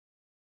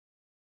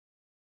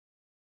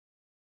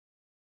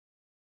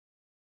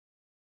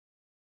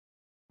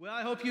Well,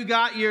 I hope you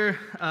got your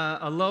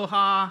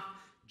Aloha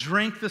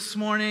drink this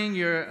morning,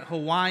 your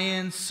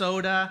Hawaiian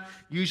soda.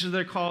 Usually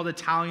they're called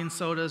Italian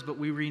sodas, but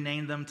we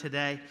renamed them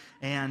today,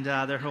 and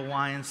they're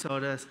Hawaiian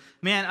sodas.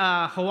 Man,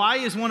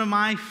 Hawaii is one of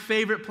my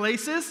favorite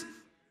places.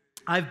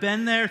 I've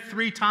been there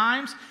 3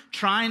 times,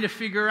 trying to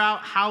figure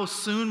out how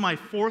soon my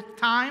 4th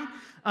time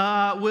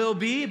will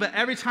be, but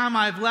every time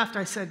I've left,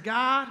 I said,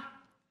 God,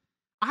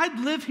 I'd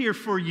live here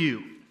for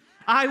you.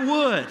 I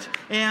would.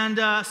 And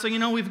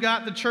so, we've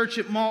got the church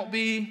at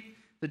Maltby,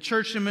 the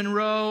church in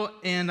Monroe,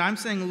 and I'm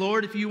saying,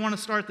 Lord, if you want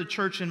to start the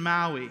church in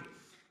Maui,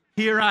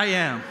 here I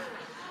am.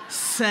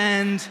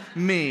 Send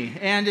me.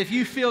 And if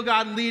you feel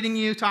God leading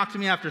you, talk to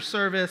me after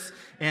service,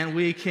 and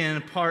we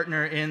can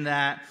partner in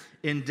that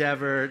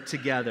endeavor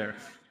together.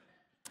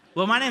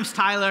 Well, my name's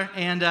Tyler,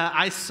 and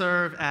I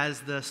serve as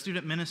the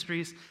student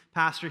ministries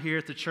pastor here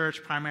at the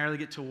church. Primarily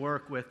get to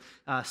work with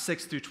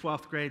 6th through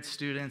 12th grade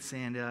students,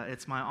 and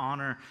it's my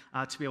honor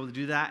to be able to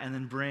do that and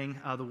then bring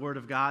the Word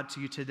of God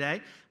to you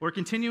today. We're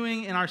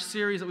continuing in our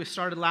series that we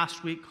started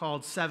last week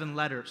called 7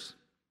 Letters.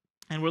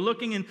 And we're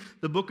looking in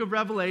the book of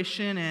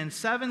Revelation and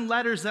 7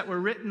 letters that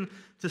were written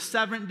to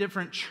 7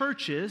 different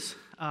churches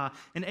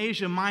in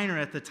Asia Minor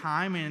at the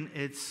time. And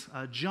it's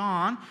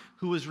John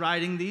who was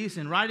writing these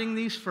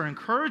for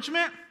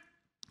encouragement,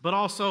 but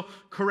also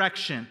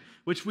correction,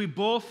 which we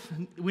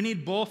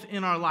need both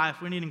in our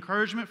life. We need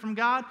encouragement from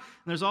God,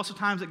 and there's also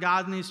times that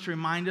God needs to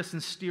remind us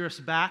and steer us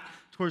back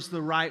towards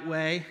the right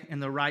way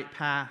and the right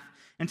path.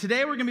 And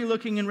today we're going to be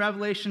looking in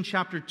Revelation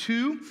chapter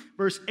 2,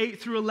 verse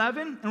 8 through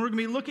 11, and we're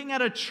going to be looking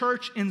at a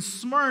church in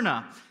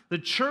Smyrna, the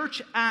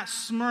church at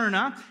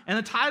Smyrna, and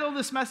the title of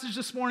this message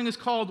this morning is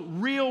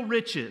called Real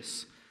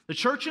Riches. The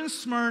church in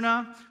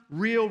Smyrna,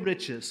 Real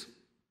Riches.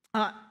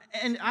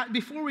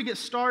 Before we get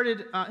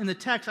started in the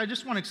text, I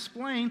just want to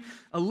explain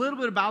a little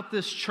bit about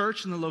this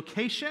church and the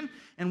location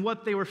and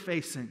what they were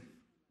facing.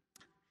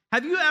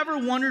 Have you ever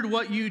wondered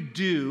what you'd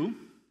do,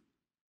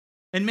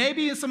 and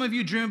maybe some of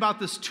you dream about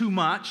this too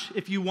much,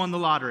 if you won the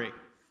lottery?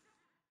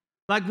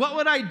 Like, what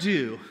would I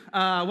do?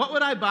 What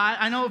would I buy?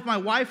 I know if my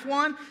wife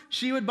won,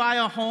 she would buy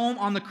a home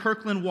on the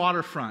Kirkland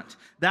waterfront.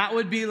 That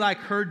would be like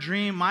her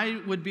dream.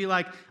 Mine would be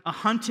like a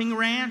hunting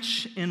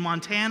ranch in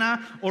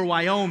Montana or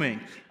Wyoming.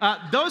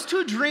 Those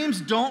 2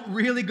 dreams don't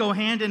really go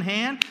hand in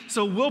hand,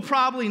 so we'll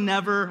probably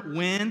never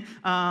win.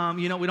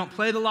 We don't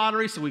play the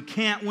lottery, so we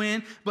can't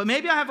win. But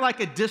maybe I have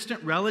like a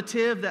distant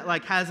relative that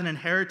like has an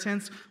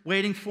inheritance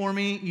waiting for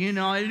me.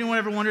 Anyone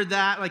ever wondered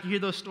that? Like, you hear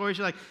those stories,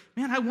 you're like,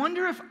 man, I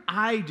wonder if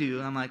I do.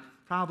 And I'm like,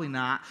 probably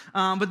not.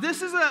 But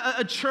this is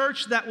a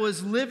church that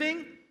was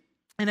living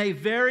in a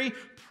very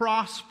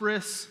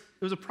prosperous,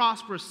 it was a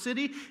prosperous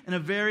city in a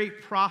very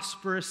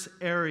prosperous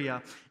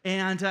area.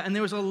 And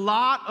there was a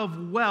lot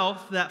of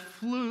wealth that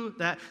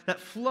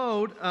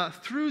flowed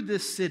through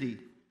this city.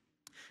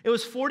 It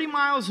was 40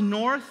 miles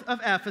north of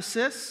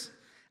Ephesus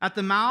at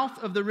the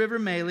mouth of the river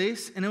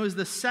Melis, and it was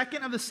the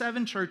second of the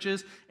 7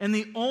 churches and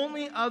the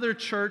only other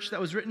church that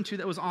was written to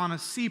that was on a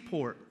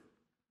seaport.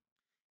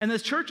 And the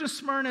church of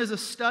Smyrna is a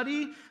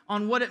study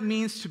on what it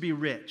means to be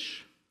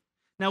rich.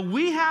 Now,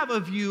 we have a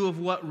view of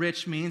what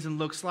rich means and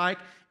looks like,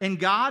 and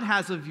God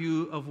has a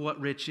view of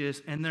what rich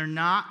is, and they're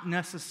not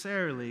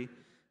necessarily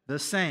the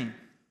same.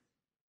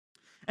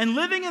 And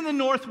living in the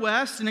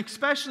Northwest, and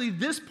especially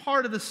this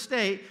part of the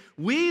state,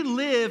 we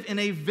live in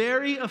a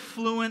very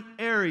affluent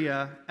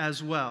area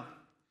as well.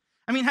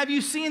 I mean, have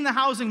you seen the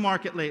housing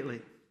market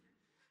lately?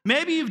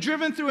 Maybe you've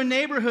driven through a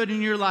neighborhood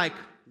and you're like,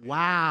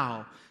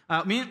 wow.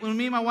 When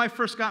me and my wife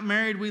first got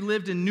married, we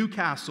lived in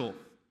Newcastle,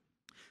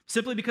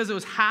 simply because it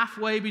was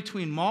halfway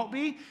between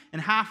Maltby and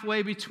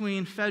halfway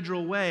between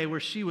Federal Way, where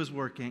she was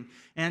working.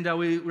 And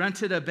we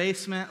rented a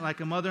basement, like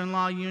a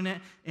mother-in-law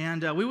unit,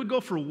 and we would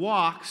go for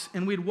walks,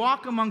 and we'd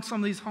walk among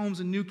some of these homes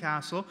in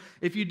Newcastle.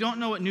 If you don't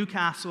know what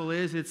Newcastle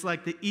is, it's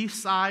like the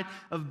east side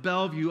of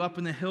Bellevue, up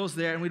in the hills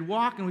there, and we'd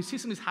walk, and we'd see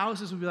some of these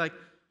houses, and we'd be like,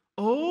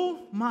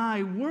 oh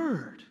my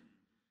word.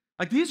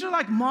 Like, these are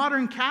like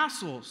modern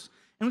castles.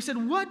 And we said,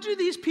 what do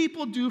these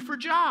people do for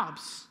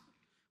jobs?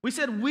 We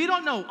said, we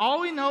don't know.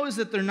 All we know is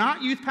that they're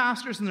not youth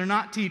pastors and they're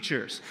not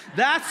teachers.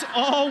 That's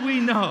all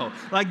we know.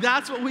 Like,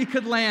 that's what we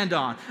could land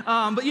on.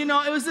 But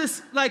it was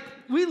this, like,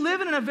 we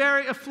live in a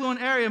very affluent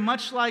area,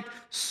 much like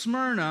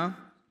Smyrna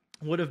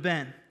would have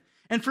been.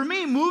 And for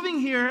me, moving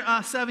here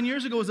 7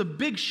 years ago was a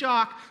big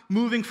shock,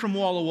 moving from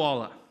Walla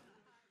Walla.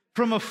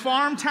 From a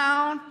farm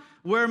town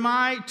where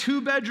my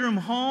 2-bedroom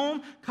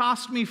home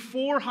cost me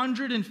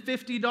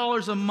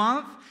 $450 a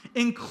month,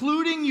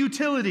 including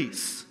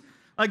utilities.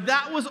 Like,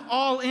 that was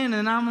all in,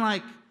 and I'm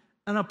like,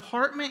 an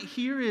apartment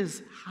here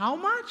is how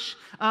much?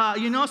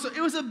 So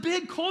it was a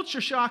big culture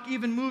shock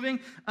even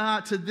moving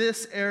to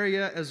this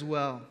area as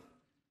well.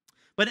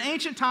 But in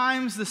ancient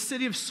times, the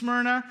city of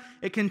Smyrna,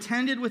 it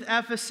contended with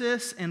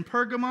Ephesus and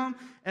Pergamum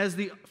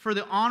for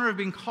the honor of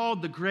being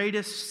called the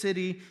greatest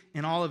city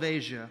in all of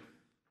Asia.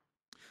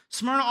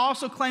 Smyrna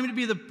also claimed to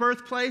be the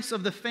birthplace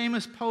of the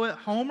famous poet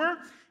Homer,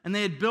 and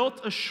they had built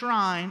a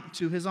shrine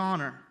to his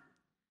honor.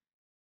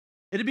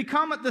 It had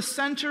become at the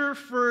center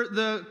for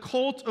the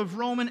cult of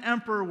Roman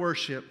emperor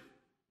worship,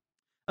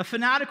 a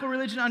fanatical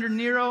religion under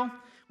Nero,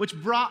 which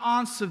brought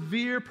on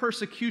severe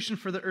persecution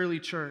for the early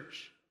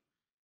church.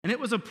 And it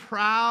was a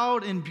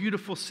proud and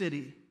beautiful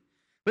city.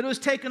 But it was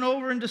taken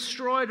over and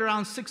destroyed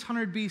around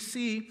 600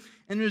 BC,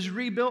 and it was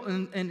rebuilt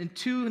in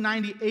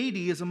 290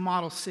 AD as a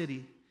model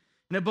city.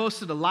 And it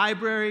boasted a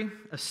library,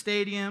 a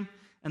stadium,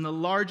 and the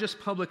largest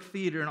public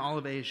theater in all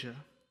of Asia.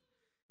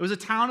 It was a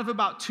town of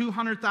about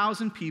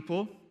 200,000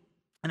 people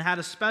and had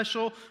a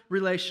special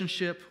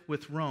relationship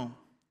with Rome.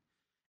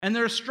 And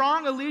their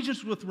strong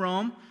allegiance with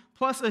Rome,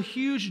 plus a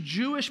huge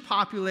Jewish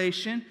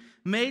population,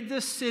 made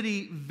this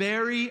city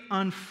very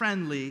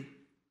unfriendly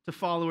to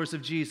followers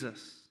of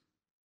Jesus.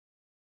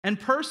 And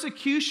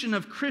persecution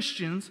of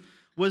Christians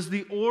was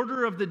the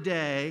order of the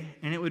day,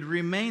 and it would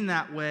remain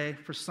that way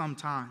for some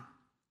time.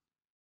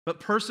 But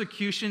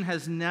persecution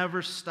has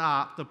never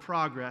stopped the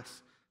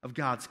progress of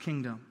God's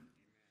kingdom.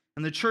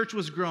 And the church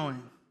was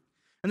growing.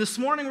 And this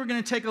morning we're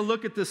going to take a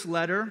look at this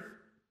letter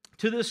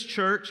to this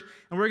church,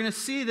 and we're going to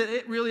see that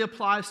it really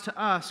applies to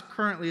us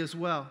currently as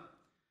well.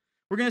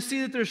 We're going to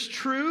see that there's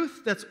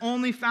truth that's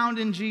only found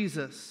in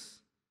Jesus.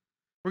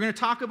 We're going to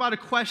talk about a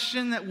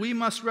question that we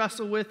must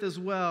wrestle with as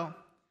well,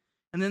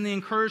 and then the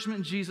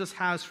encouragement Jesus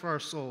has for our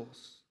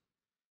souls.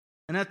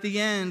 And at the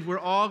end, we're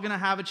all going to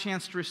have a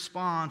chance to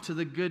respond to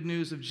the good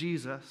news of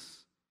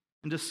Jesus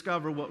and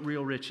discover what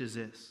real riches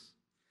is.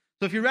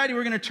 So if you're ready,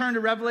 we're going to turn to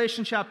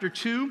Revelation chapter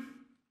 2,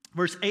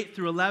 verse 8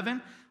 through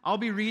 11. I'll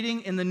be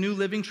reading in the New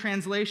Living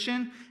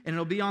Translation, and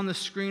it'll be on the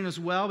screen as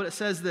well, but it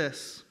says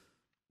this,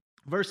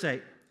 verse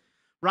 8.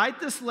 Write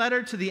this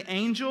letter to the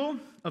angel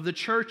of the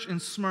church in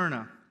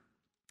Smyrna.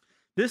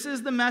 This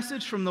is the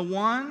message from the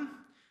one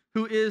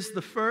who is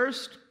the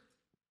first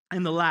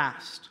and the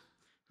last,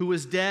 who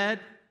was dead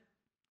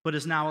but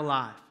is now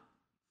alive.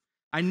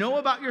 I know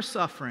about your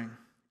suffering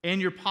and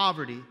your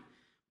poverty,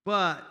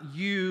 but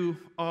you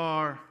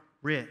are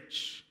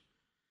rich.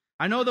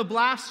 I know the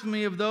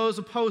blasphemy of those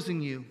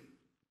opposing you.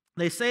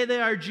 They say they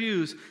are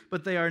Jews,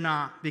 but they are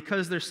not,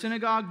 because their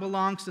synagogue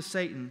belongs to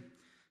Satan.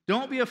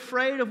 Don't be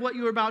afraid of what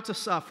you are about to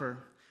suffer.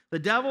 The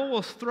devil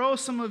will throw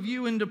some of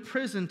you into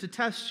prison to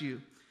test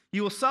you.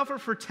 You will suffer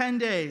for 10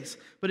 days,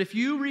 but if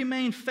you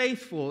remain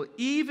faithful,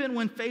 even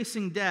when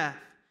facing death,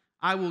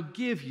 I will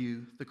give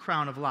you the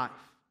crown of life.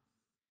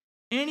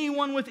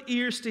 Anyone with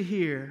ears to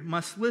hear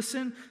must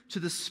listen to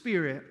the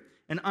Spirit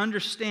and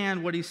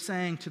understand what he's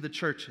saying to the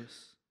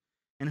churches.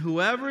 And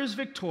whoever is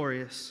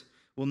victorious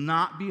will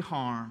not be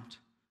harmed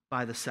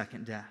by the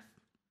second death.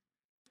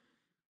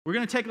 We're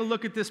going to take a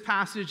look at this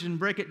passage and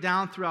break it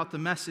down throughout the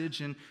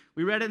message. And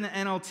we read it in the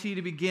NLT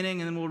to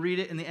beginning, and then we'll read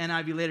it in the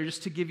NIV later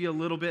just to give you a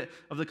little bit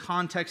of the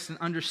context and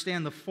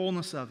understand the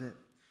fullness of it.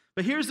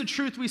 But here's the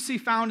truth we see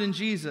found in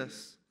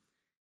Jesus.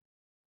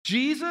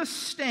 Jesus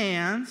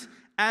stands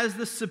as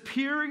the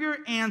superior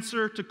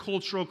answer to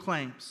cultural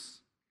claims.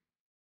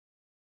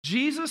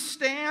 Jesus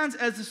stands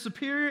as the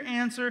superior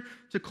answer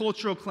to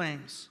cultural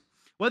claims.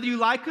 Whether you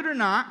like it or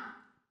not,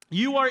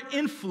 you are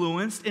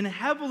influenced and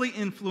heavily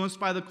influenced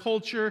by the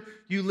culture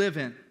you live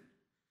in.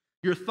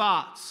 Your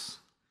thoughts,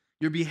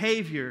 your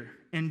behavior,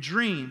 and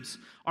dreams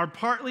are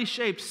partly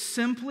shaped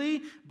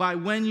simply by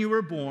when you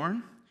were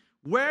born,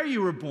 where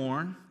you were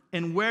born,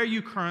 and where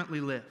you currently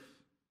live.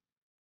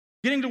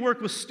 Getting to work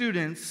with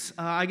students,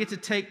 I get to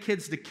take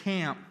kids to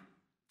camp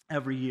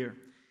every year.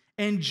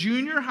 And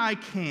junior high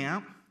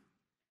camp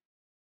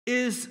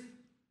is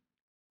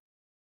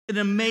an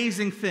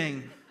amazing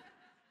thing.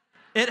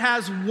 It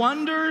has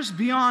wonders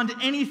beyond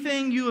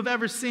anything you have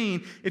ever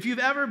seen. If you've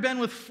ever been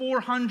with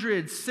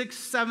 400 6th,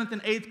 7th,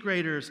 and 8th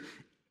graders,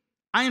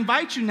 I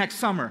invite you next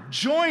summer.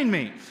 Join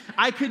me.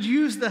 I could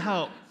use the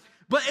help.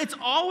 But it's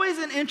always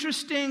an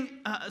interesting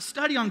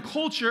study on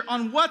culture,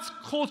 on what's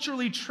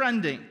culturally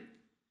trending.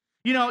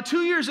 You know,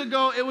 2 years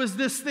ago, it was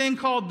this thing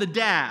called the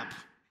dab,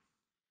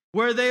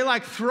 where they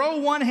like throw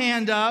one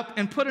hand up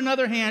and put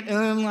another hand, and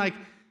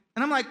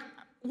I'm like,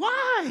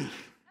 why?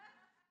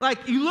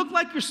 Like, you look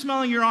like you're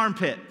smelling your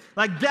armpit.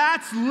 Like,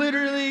 that's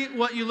literally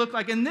what you look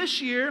like. And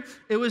this year,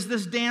 it was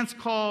this dance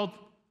called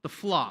the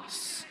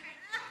floss.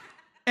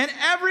 And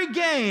every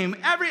game,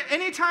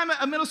 anytime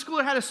a middle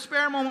schooler had a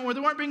spare moment where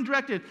they weren't being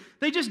directed,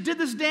 they just did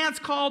this dance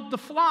called the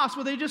floss,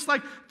 where they just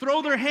like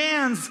throw their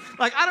hands.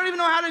 Like, I don't even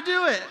know how to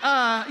do it,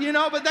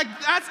 but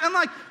I'm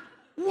like,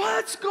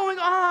 what's going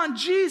on?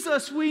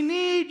 Jesus, we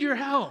need your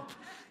help.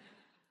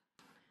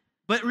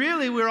 But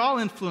really, we're all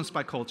influenced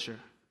by culture.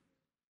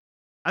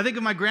 I think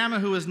of my grandma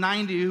who was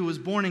 90, who was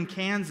born in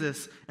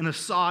Kansas in a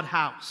sod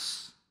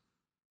house.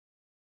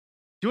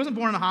 She wasn't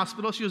born in a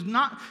hospital. She was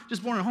not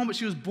just born at home, but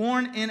she was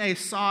born in a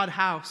sod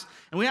house.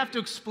 And we have to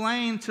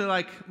explain to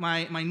like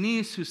my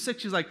niece who's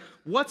 6, she's like,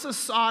 what's a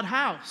sod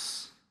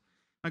house?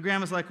 My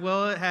grandma's like,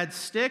 well, it had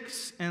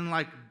sticks and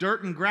like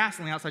dirt and grass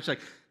on the outside. She's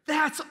like,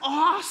 that's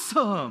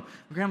awesome.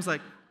 My grandma's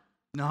like,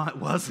 no, it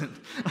wasn't.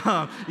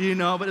 But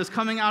it was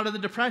coming out of the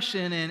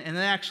Depression, and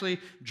they actually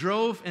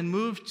drove and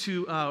moved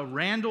to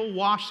Randall,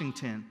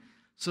 Washington.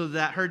 so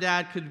that her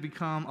dad could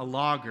become a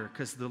logger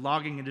because the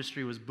logging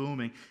industry was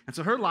booming. And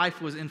so her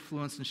life was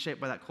influenced and shaped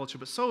by that culture,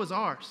 but so was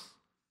ours.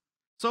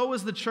 So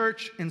was the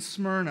church in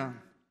Smyrna.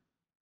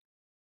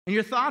 And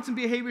your thoughts and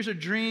behaviors or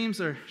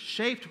dreams are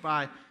shaped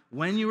by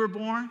when you were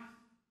born,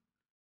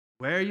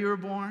 where you were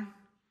born,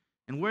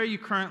 and where you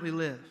currently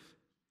live.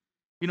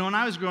 You know, when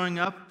I was growing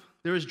up,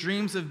 there was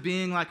dreams of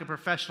being like a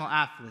professional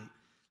athlete.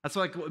 That's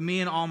like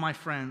me and all my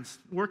friends.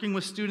 Working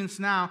with students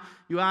now,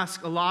 you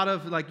ask a lot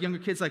of like younger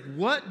kids, like,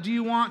 what do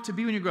you want to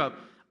be when you grow up?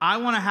 I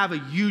want to have a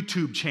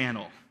YouTube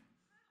channel.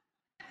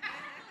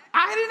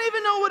 I didn't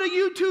even know what a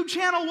YouTube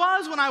channel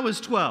was when I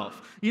was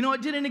 12. You know,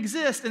 it didn't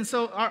exist. And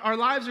so our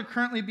lives are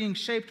currently being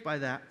shaped by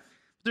that.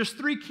 There's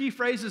 3 key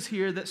phrases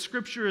here that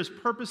Scripture is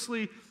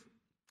purposely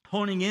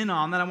honing in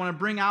on that I want to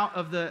bring out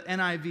of the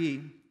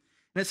NIV.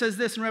 And it says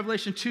this in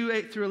Revelation 2,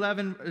 8 through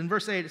 11, in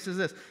verse 8, it says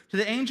this, to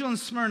the angel in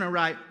Smyrna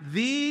write,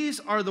 these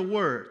are the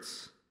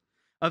words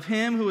of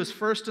him who is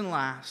first and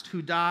last,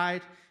 who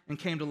died and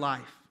came to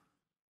life.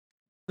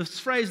 This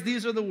phrase,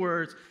 these are the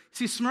words.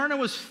 See, Smyrna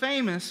was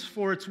famous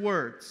for its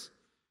words.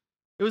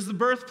 It was the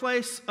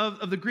birthplace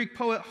of the Greek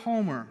poet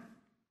Homer.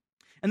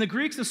 And the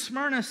Greeks of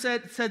Smyrna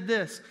said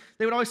this.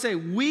 They would always say,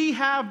 we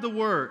have the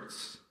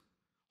words.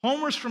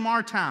 Homer's from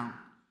our town.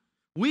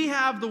 We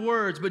have the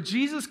words, but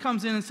Jesus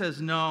comes in and says,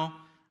 no,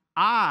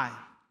 I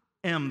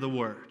am the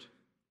Word.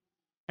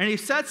 And he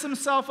sets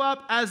himself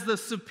up as the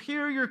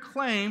superior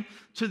claim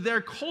to their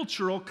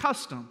cultural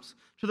customs,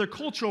 to their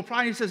cultural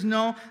pride. He says,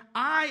 no,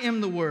 I am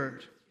the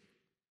Word.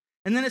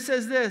 And then it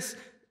says this,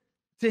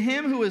 to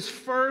him who is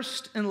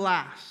first and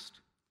last.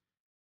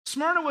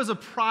 Smyrna was a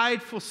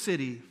prideful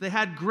city. They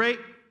had great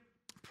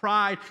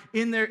pride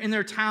in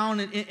their town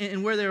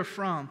and where they were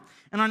from.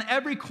 And on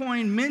every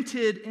coin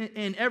minted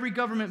in every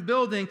government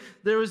building,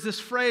 there was this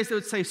phrase that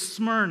would say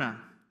Smyrna,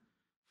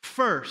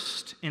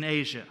 first in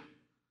Asia. And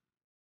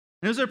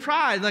it was their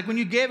pride. Like when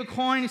you gave a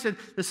coin, you said,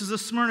 this is a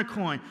Smyrna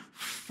coin,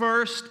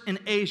 first in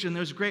Asia. And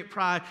there's great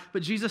pride.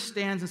 But Jesus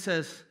stands and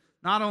says,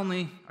 not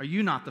only are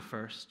you not the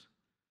first,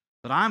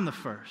 but I'm the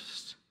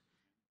first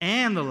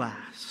and the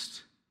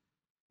last.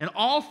 And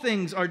all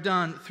things are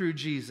done through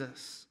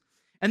Jesus.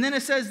 And then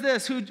it says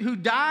this, who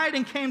died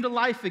and came to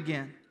life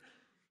again.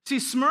 See,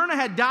 Smyrna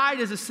had died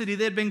as a city.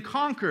 They had been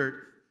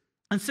conquered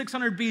in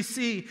 600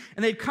 BC,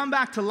 and they'd come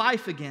back to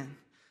life again.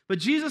 But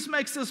Jesus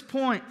makes this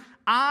point,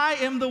 I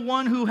am the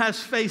one who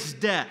has faced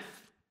death.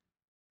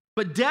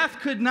 But death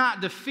could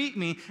not defeat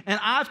me, and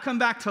I've come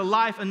back to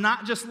life, and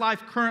not just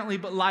life currently,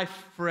 but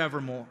life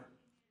forevermore.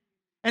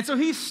 And so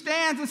he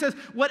stands and says,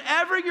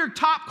 whatever your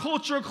top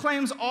cultural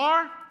claims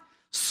are,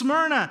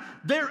 Smyrna,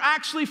 they're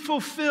actually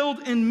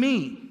fulfilled in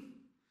me.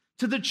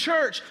 To the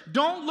church,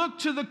 don't look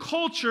to the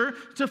culture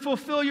to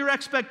fulfill your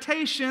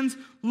expectations,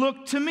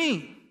 look to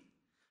me.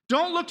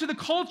 Don't look to the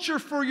culture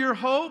for your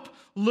hope,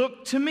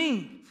 look to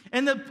me.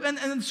 And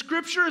the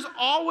Scripture is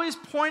always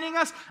pointing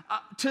us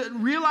to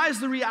realize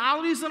the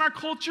realities in our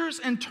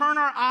cultures and turn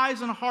our eyes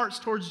and hearts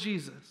towards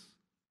Jesus.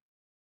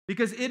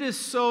 Because it is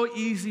so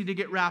easy to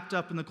get wrapped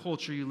up in the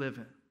culture you live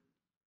in.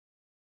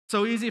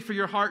 So easy for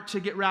your heart to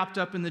get wrapped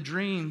up in the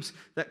dreams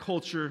that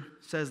culture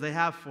says they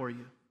have for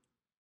you.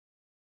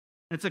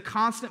 It's a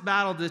constant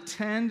battle to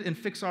tend and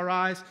fix our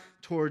eyes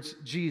towards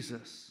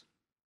Jesus.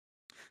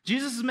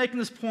 Jesus is making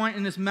this point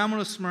in this memo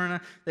to Smyrna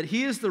that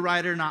he is the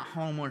writer, not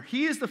Homer.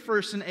 He is the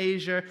first in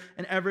Asia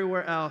and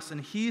everywhere else,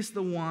 and he's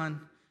the one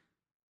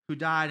who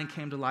died and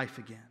came to life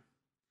again.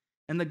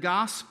 And the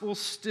gospel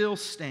still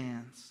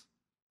stands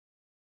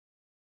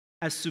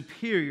as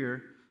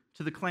superior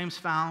to the claims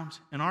found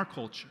in our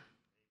culture.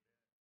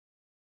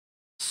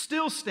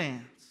 Still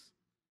stands.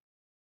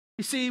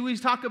 You see, we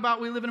talk about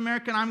we live in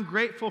America, and I'm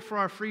grateful for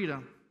our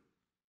freedom.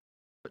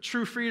 But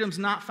true freedom's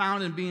not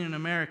found in being an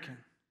American.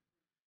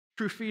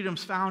 True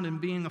freedom's found in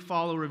being a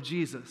follower of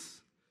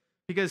Jesus.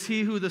 Because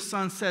he who the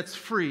Son sets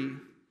free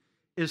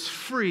is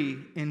free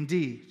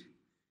indeed.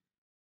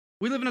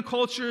 We live in a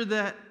culture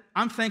that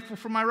I'm thankful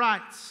for my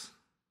rights.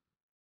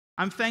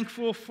 I'm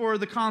thankful for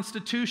the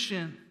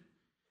Constitution.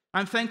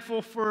 I'm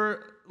thankful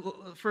for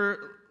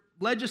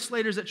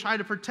legislators that try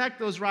to protect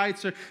those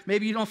rights, or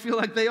maybe you don't feel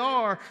like they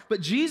are.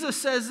 But Jesus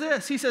says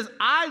this. He says,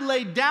 I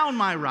laid down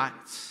my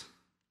rights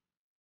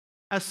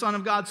as Son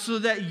of God so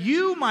that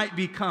you might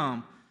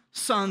become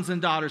sons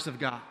and daughters of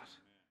God.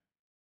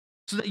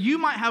 So that you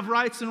might have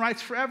rights and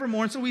rights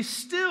forevermore. And so we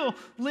still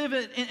live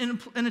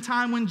in a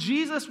time when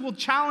Jesus will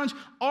challenge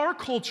our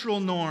cultural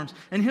norms.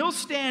 And he'll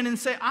stand and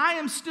say, I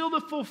am still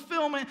the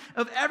fulfillment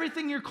of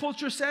everything your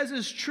culture says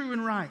is true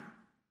and right.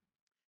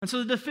 And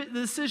so the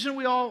decision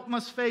we all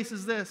must face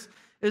is this.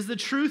 Is the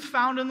truth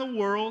found in the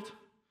world,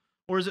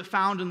 or is it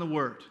found in the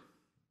Word?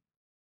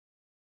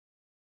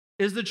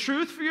 Is the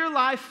truth for your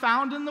life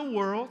found in the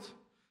world,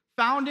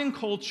 found in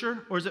culture,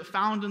 or is it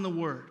found in the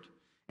Word,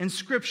 in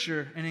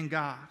Scripture, and in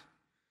God?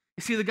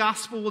 You see, the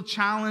gospel will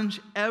challenge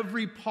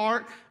every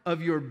part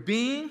of your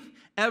being,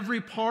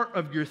 every part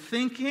of your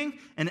thinking,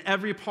 and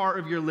every part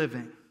of your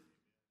living.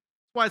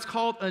 That's why it's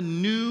called a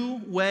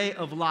new way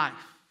of life.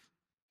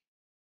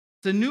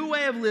 It's a new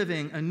way of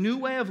living, a new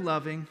way of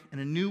loving, and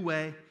a new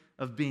way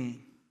of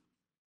being.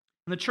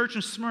 And the church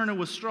in Smyrna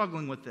was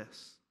struggling with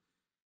this.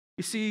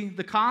 You see,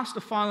 the cost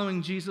of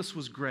following Jesus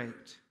was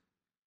great.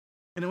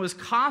 And it was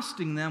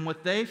costing them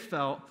what they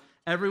felt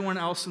everyone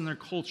else in their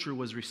culture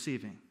was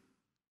receiving.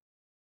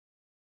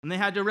 And they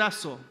had to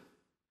wrestle.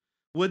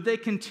 Would they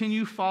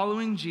continue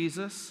following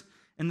Jesus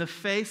in the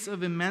face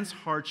of immense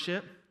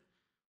hardship,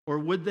 or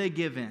would they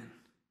give in?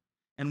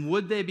 And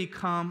would they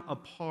become a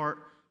part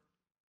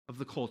of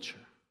the culture?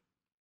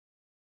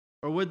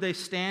 Or would they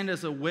stand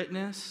as a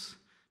witness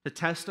to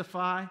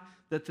testify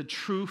that the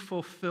true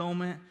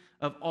fulfillment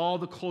of all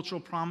the cultural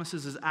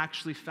promises is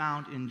actually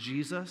found in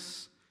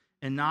Jesus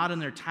and not in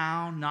their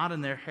town, not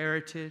in their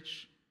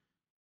heritage,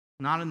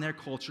 not in their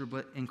culture,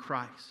 but in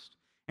Christ?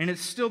 And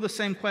it's still the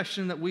same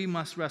question that we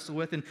must wrestle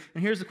with. And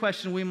here's the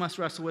question we must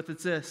wrestle with.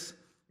 It's this: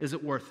 is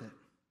it worth it?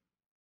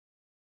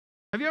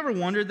 Have you ever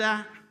wondered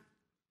that?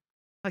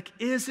 Like,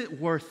 is it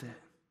worth it?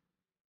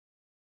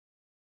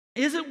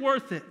 Is it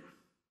worth it?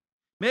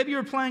 Maybe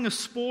you're playing a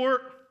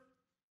sport.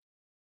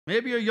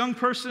 Maybe you're a young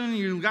person and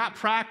you got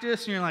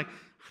practice and you're like,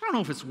 I don't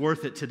know if it's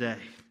worth it today.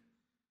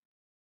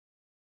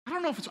 I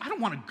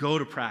don't want to go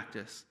to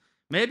practice.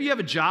 Maybe you have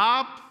a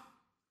job.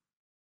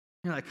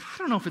 You're like, I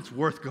don't know if it's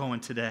worth going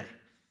today.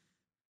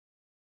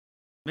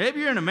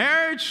 Maybe you're in a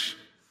marriage.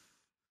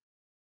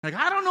 Like,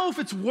 I don't know if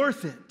it's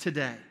worth it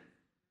today.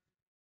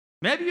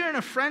 Maybe you're in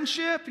a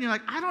friendship and you're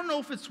like, I don't know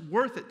if it's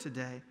worth it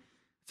today.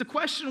 It's a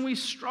question we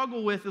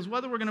struggle with, is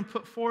whether we're going to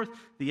put forth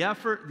the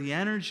effort, the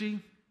energy,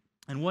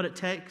 and what it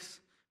takes.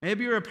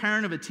 Maybe you're a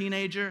parent of a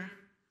teenager.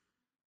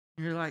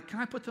 And you're like, can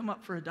I put them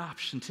up for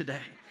adoption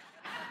today?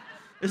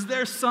 Is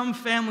there some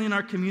family in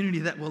our community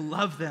that will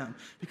love them?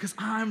 Because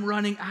I'm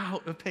running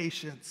out of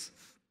patience.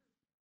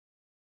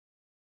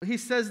 But he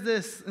says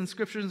this in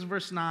Scripture in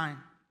verse 9.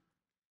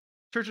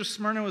 Church of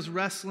Smyrna was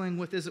wrestling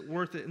with, is it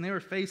worth it? And they were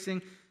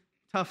facing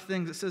tough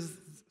things. It says,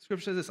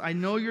 Scripture says this: I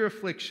know your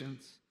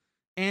afflictions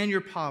and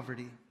your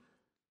poverty,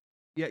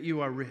 yet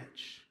you are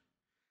rich.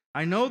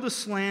 I know the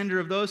slander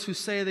of those who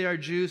say they are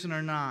Jews and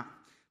are not,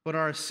 but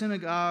are a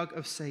synagogue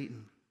of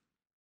Satan.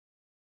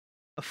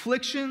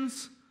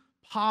 Afflictions,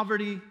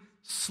 poverty,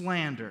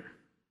 slander.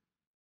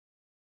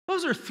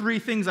 Those are three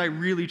things I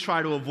really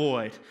try to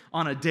avoid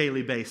on a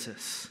daily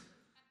basis.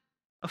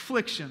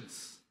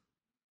 Afflictions.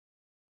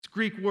 This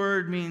Greek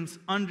word means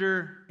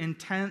under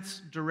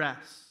intense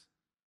duress,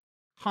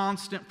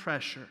 constant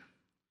pressure,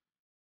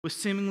 with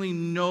seemingly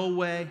no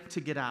way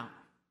to get out.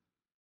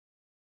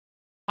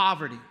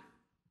 Poverty.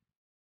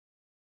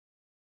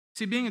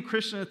 See, being a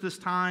Christian at this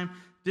time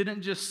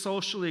didn't just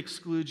socially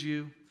exclude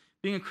you.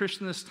 Being a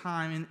Christian this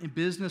time, in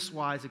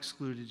business-wise,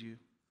 excluded you.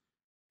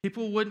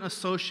 People wouldn't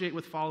associate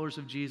with followers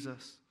of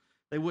Jesus.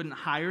 They wouldn't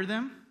hire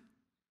them.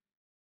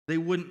 They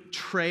wouldn't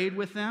trade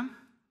with them.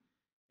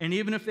 And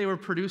even if they were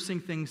producing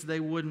things, they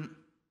wouldn't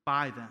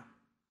buy them.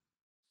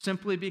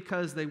 Simply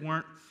because they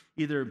weren't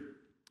either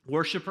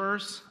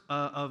worshipers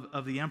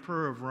of the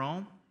emperor of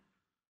Rome.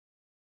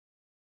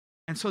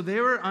 And so they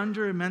were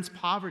under immense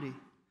poverty.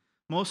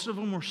 Most of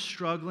them were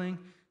struggling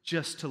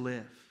just to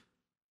live.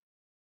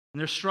 And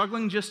they're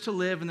struggling just to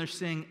live, and they're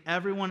seeing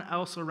everyone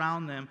else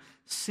around them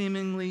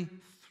seemingly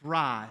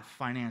thrive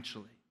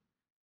financially.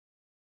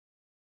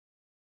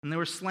 And they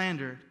were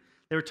slandered.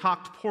 They were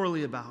talked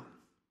poorly about.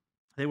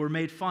 They were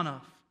made fun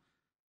of.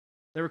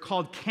 They were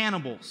called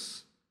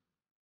cannibals,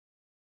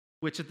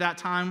 which at that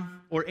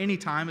time, or any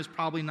time, is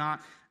probably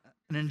not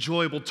an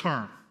enjoyable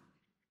term.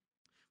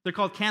 They're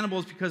called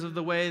cannibals because of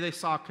the way they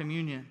saw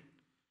communion,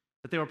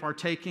 that they were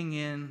partaking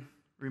in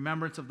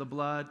remembrance of the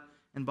blood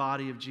and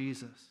body of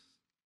Jesus.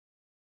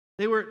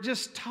 They were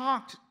just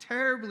talked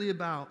terribly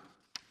about.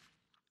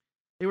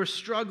 They were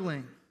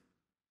struggling.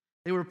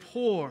 They were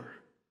poor.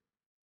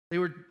 They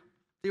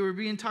were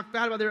being talked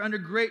bad about. They were under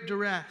great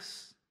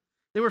duress.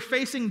 They were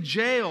facing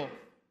jail.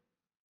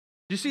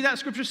 Do you see that?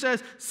 Scripture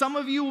says, some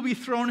of you will be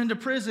thrown into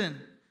prison.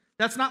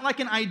 That's not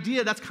like an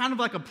idea. That's kind of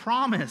like a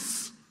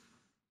promise.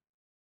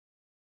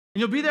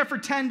 And you'll be there for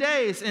 10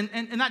 days. And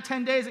that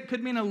 10 days, it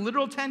could mean a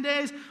literal 10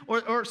 days,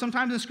 or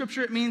sometimes in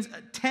Scripture it means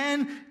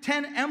 10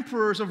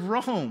 emperors of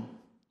Rome.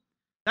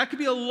 That could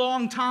be a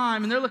long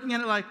time. And they're looking at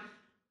it like,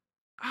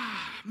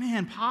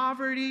 man,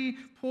 poverty,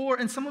 poor,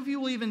 and some of you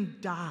will even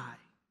die.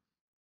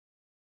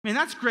 Man,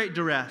 that's great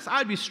duress.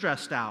 I'd be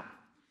stressed out.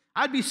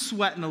 I'd be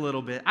sweating a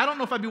little bit. I don't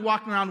know if I'd be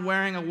walking around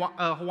wearing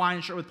a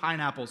Hawaiian shirt with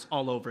pineapples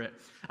all over it.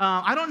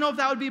 I don't know if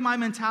that would be my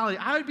mentality.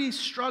 I would be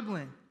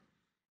struggling.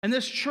 And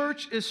this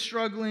church is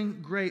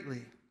struggling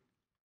greatly.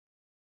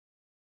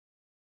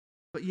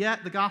 But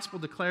yet the gospel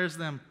declares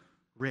them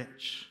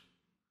rich.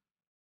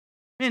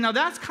 Man, now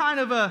that's kind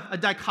of a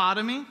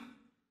dichotomy.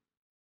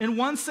 In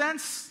one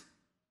sense,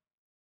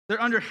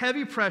 they're under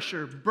heavy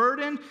pressure,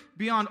 burdened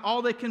beyond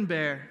all they can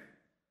bear.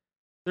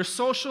 They're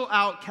social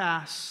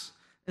outcasts,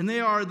 and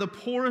they are the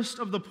poorest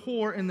of the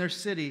poor in their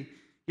city,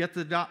 yet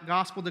the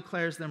gospel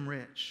declares them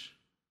rich.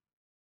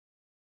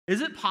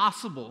 Is it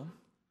possible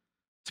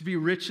to be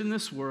rich in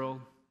this world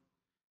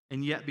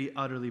and yet be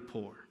utterly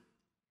poor?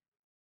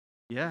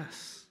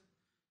 Yes.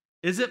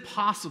 Is it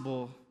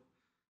possible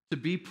to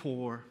be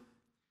poor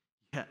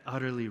yet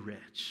utterly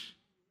rich?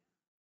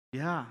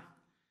 Yeah.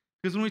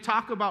 Because when we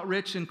talk about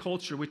rich in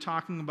culture, we're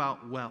talking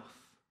about wealth.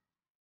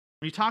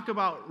 When you talk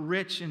about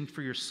rich and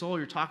for your soul,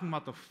 you're talking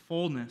about the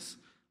fullness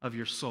of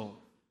your soul.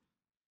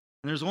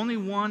 And there's only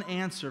one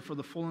answer for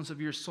the fullness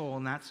of your soul,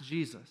 and that's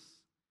Jesus.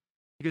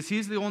 Because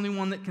he's the only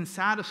one that can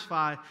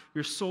satisfy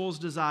your soul's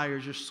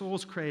desires, your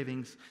soul's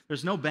cravings.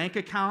 There's no bank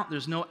account,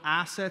 there's no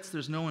assets,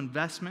 there's no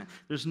investment,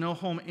 there's no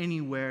home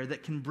anywhere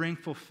that can bring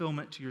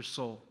fulfillment to your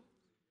soul.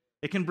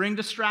 It can bring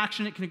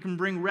distraction, it can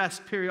bring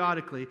rest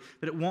periodically,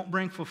 but it won't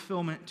bring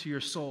fulfillment to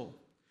your soul.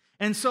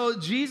 And so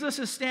Jesus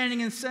is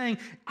standing and saying,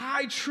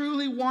 I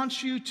truly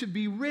want you to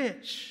be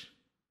rich.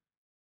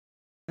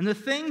 And the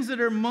things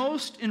that are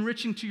most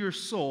enriching to your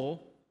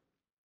soul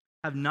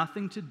have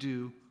nothing to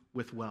do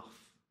with wealth.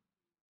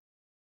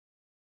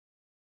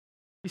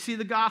 You see,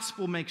 the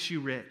gospel makes you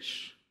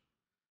rich.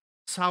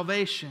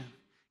 Salvation,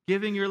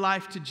 giving your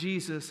life to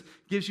Jesus,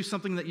 gives you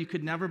something that you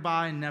could never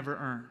buy and never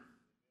earn.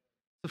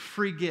 It's a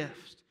free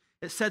gift.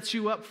 It sets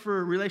you up for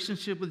a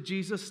relationship with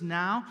Jesus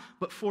now,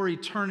 but for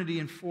eternity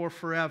and for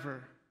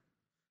forever.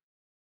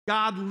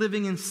 God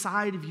living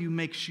inside of you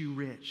makes you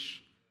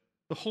rich.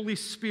 The Holy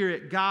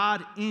Spirit,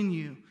 God in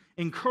you,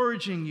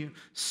 encouraging you,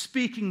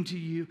 speaking to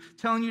you,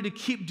 telling you to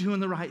keep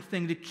doing the right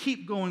thing, to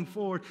keep going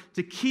forward,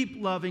 to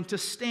keep loving, to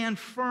stand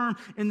firm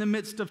in the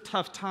midst of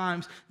tough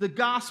times. The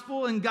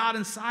gospel and God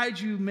inside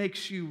you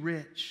makes you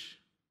rich.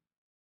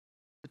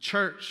 The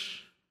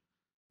church,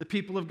 the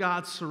people of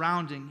God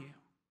surrounding you,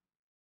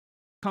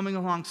 coming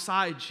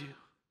alongside you,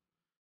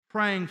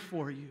 praying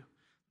for you,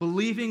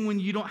 believing when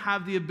you don't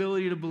have the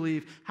ability to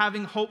believe,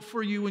 having hope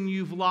for you when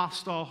you've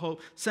lost all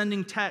hope,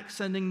 sending texts,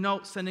 sending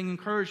notes, sending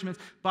encouragements,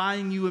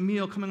 buying you a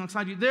meal, coming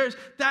alongside you.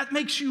 That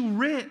makes you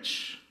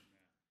rich.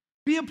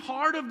 Be a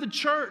part of the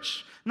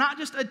church, not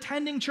just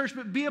attending church,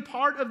 but be a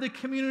part of the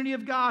community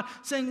of God,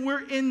 saying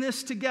we're in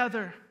this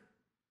together.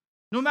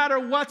 No matter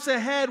what's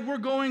ahead, we're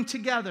going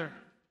together.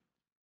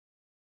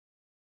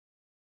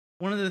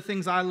 One of the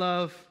things I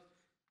love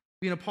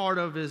being a part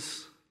of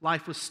is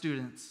life with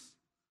students.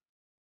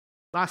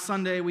 Last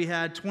Sunday, we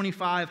had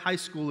 25 high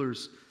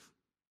schoolers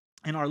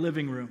in our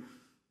living room.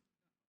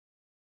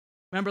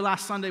 Remember,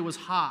 last Sunday was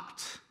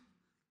hot.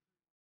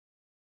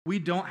 We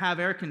don't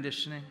have air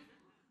conditioning.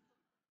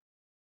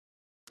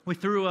 We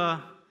threw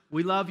a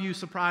We Love You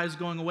surprise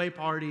going away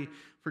party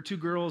for two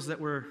girls that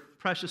were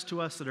precious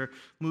to us that are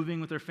moving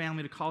with their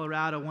family to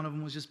Colorado. One of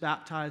them was just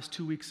baptized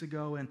 2 weeks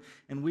ago,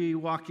 and we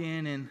walk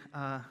in, and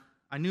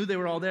I knew they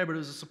were all there, but it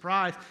was a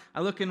surprise.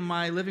 I look into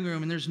my living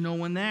room, and there's no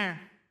one there.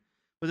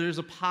 But there's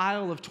a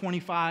pile of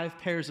 25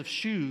 pairs of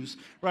shoes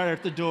right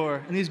at the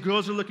door. And these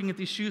girls are looking at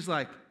these shoes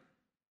like,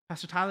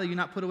 Pastor Tyler, you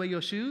not put away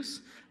your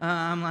shoes?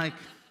 I'm like,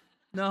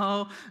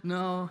 no.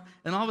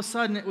 And all of a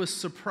sudden it was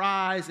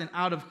surprise and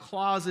out of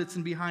closets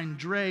and behind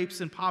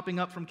drapes and popping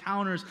up from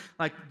counters.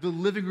 Like the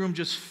living room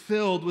just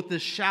filled with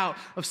this shout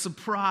of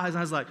surprise. And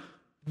I was like,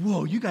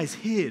 whoa, you guys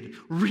hid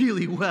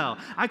really well.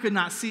 I could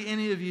not see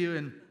any of you.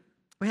 And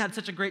we had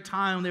such a great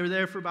time. They were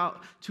there for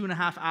about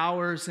 2.5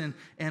 hours, and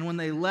when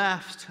they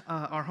left,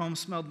 our home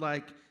smelled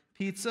like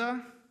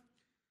pizza,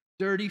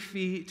 dirty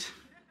feet,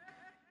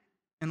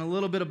 and a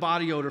little bit of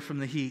body odor from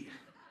the heat.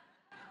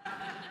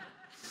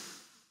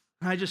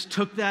 I just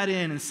took that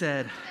in and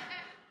said,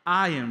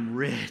 I am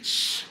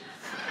rich.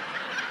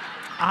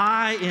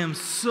 I am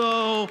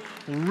so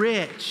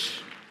rich.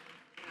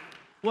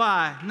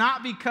 Why?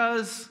 Not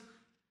because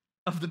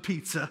of the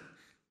pizza.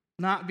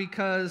 Not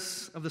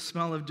because of the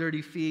smell of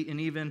dirty feet and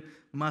even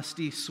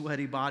musty,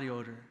 sweaty body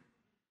odor,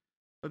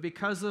 but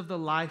because of the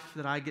life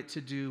that I get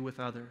to do with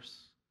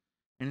others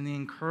and the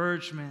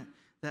encouragement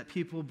that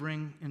people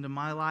bring into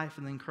my life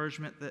and the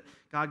encouragement that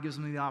God gives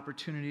me the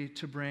opportunity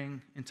to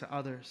bring into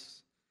others.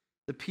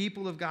 The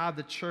people of God,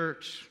 the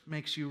church,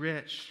 makes you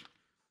rich.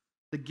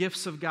 The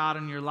gifts of God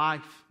in your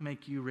life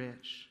make you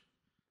rich.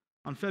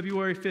 On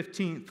February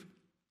 15th,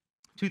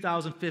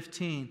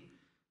 2015,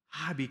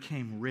 I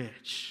became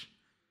rich.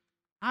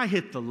 I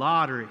hit the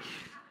lottery.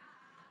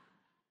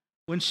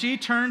 When she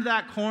turned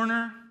that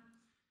corner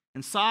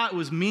and saw it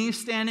was me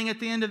standing at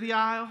the end of the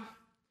aisle,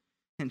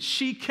 and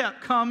she kept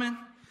coming,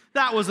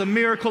 that was a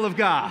miracle of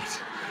God.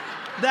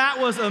 That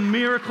was a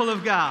miracle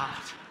of God.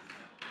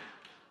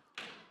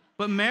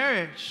 But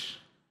marriage,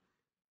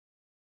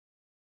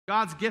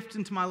 God's gift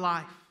into my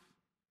life,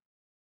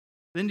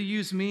 then to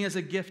use me as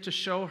a gift to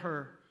show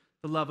her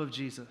the love of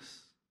Jesus,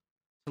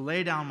 to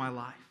lay down my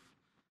life,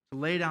 to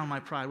lay down my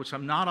pride, which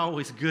I'm not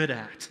always good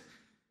at.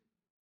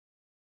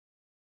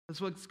 That's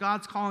what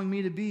God's calling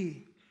me to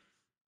be.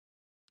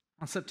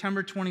 On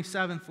September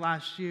 27th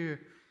last year,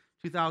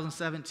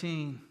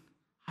 2017,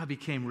 I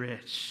became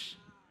rich.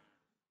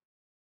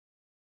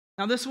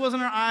 Now, this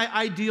wasn't our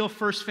ideal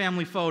first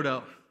family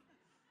photo.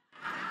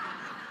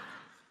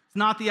 It's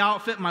not the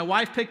outfit my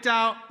wife picked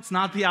out. It's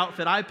not the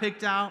outfit I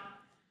picked out.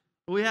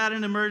 But we had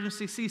an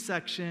emergency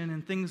C-section,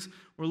 and things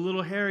were a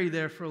little hairy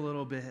there for a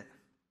little bit.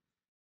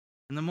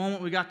 And the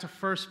moment we got to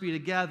first be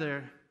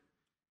together,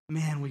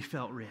 man, we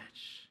felt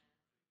rich.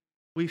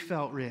 We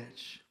felt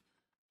rich.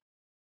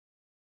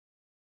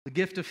 The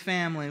gift of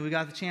family. We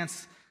got the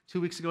chance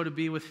 2 weeks ago to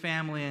be with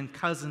family and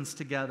cousins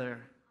together.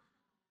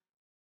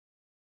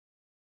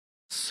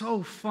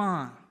 So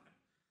fun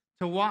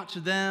to watch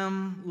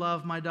them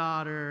love my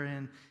daughter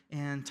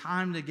and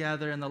time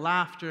together and the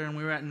laughter. And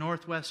we were at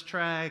Northwest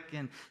Trek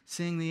and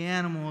seeing the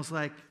animals.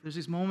 Like, there's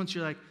these moments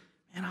you're like,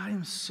 man, I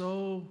am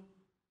so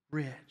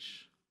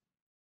rich.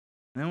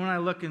 And then when I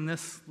look in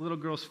this little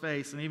girl's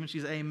face, and even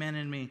she's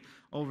amening me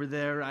over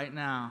there right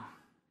now,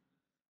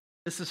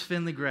 this is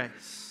Finley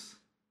Grace,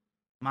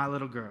 my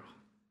little girl.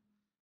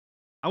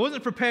 I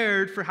wasn't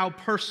prepared for how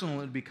personal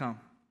it would become.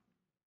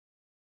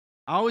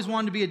 I always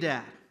wanted to be a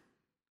dad.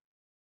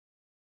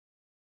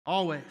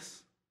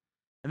 Always.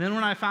 And then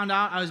when I found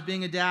out I was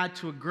being a dad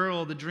to a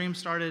girl, the dream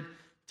started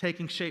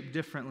taking shape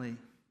differently.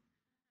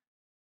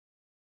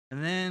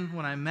 And then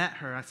when I met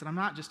her, I said, I'm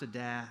not just a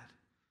dad.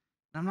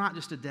 I'm not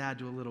just a dad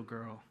to a little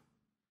girl.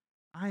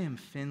 I am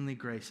Finley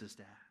Grace's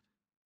dad.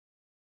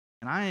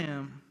 And I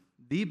am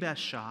the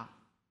best shot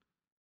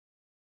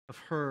of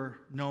her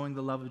knowing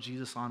the love of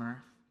Jesus on earth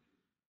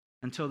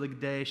until the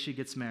day she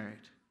gets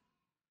married,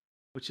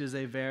 which is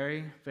a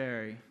very,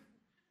 very,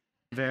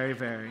 very,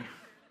 very,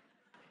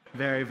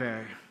 very,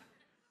 very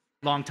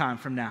long time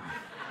from now.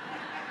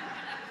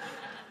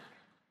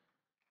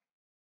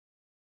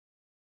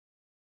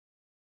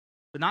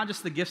 But not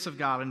just the gifts of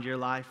God into your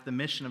life, the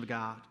mission of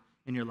God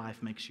in your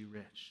life makes you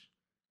rich.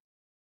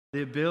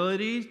 The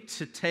ability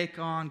to take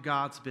on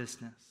God's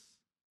business,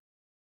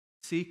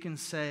 seek and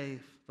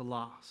save the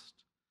lost.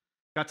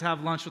 Got to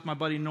have lunch with my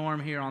buddy Norm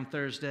here on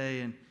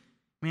Thursday, and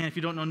man, if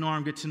you don't know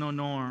Norm, get to know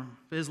Norm.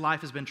 His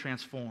life has been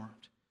transformed.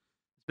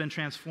 It's been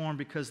transformed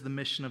because the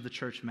mission of the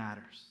church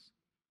matters,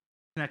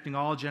 connecting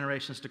all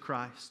generations to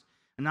Christ.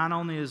 And not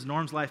only has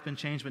Norm's life been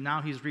changed, but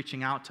now he's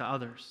reaching out to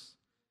others.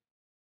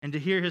 And to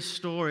hear his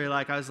story,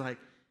 I was like,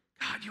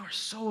 God, you are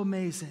so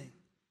amazing.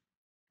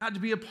 God, to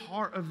be a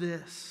part of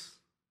this.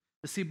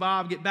 To see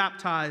Bob get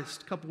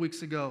baptized a couple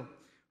weeks ago,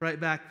 right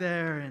back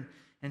there,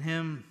 and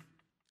him,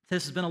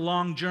 this has been a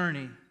long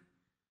journey.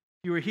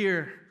 You were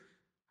here,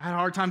 I had a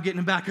hard time getting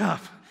him back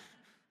up.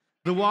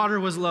 The water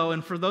was low,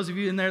 and for those of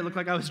you in there, it looked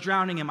like I was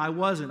drowning him. I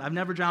wasn't. I've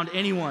never drowned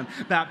anyone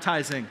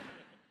baptizing.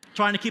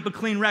 Trying to keep a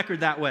clean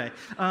record that way.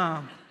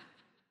 But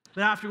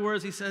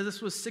afterwards, he says,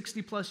 this was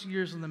 60 plus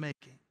years in the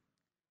making.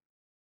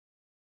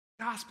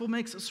 Gospel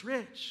makes us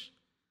rich.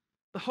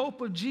 The hope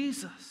of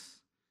Jesus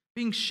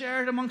being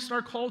shared amongst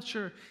our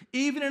culture,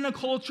 even in a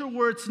culture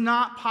where it's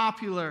not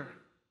popular.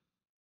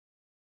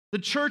 The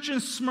church in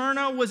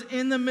Smyrna was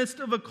in the midst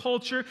of a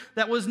culture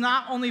that was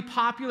not only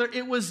popular,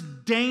 it was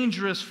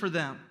dangerous for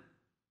them.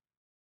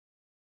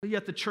 But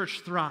yet the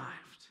church thrived.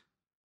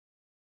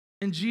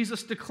 And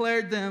Jesus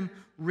declared them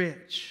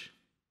rich.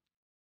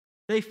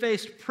 They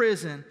faced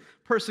prison,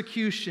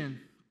 persecution,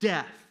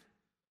 death.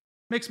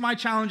 Makes my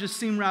challenges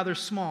seem rather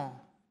small.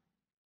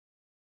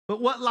 But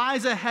what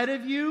lies ahead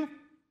of you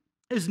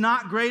is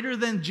not greater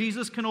than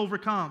Jesus can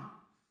overcome.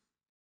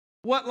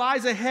 What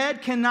lies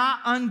ahead cannot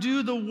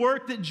undo the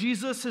work that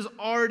Jesus has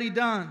already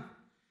done.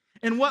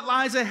 And what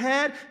lies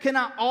ahead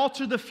cannot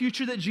alter the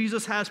future that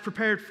Jesus has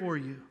prepared for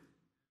you.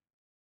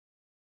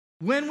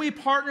 When we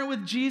partner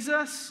with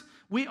Jesus,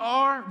 we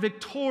are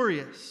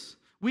victorious.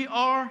 We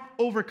are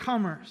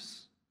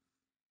overcomers.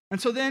 And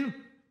so then,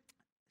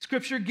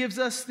 Scripture gives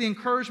us the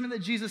encouragement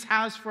that Jesus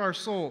has for our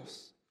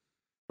souls.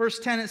 Verse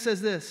 10, it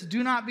says this,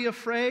 do not be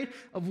afraid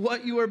of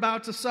what you are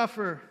about to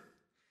suffer.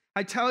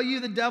 I tell you,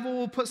 the devil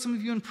will put some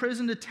of you in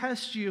prison to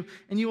test you,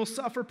 and you will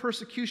suffer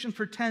persecution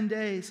for 10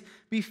 days.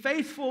 Be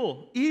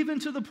faithful, even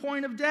to the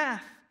point of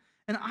death,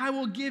 and I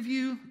will give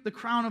you the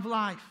crown of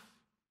life.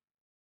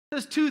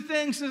 There's two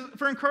things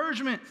for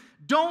encouragement.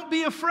 Don't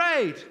be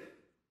afraid,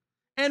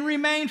 and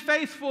remain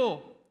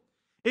faithful.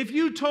 If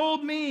you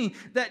told me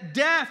that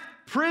death,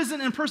 prison,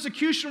 and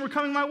persecution were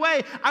coming my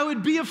way, I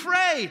would be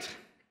afraid.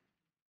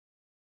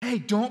 Hey,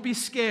 don't be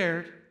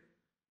scared,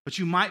 but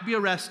you might be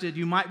arrested,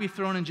 you might be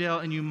thrown in jail,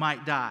 and you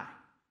might die.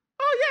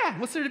 Oh yeah,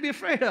 what's there to be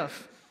afraid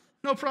of?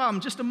 No problem,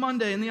 just a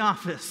Monday in the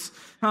office.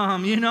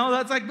 But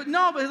it's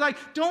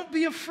like, don't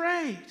be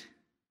afraid.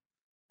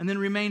 And then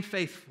remain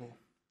faithful.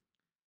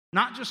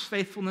 Not just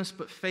faithfulness,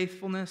 but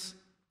faithfulness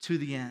to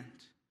the end.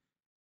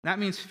 That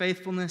means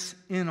faithfulness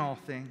in all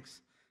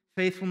things,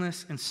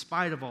 faithfulness in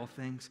spite of all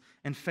things,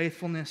 and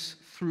faithfulness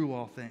through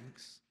all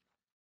things.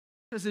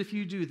 Because if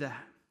you do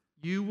that,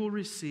 you will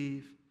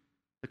receive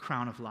the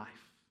crown of life.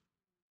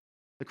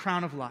 The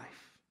crown of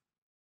life.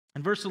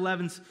 In verse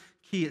 11's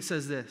key, it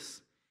says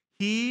this,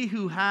 he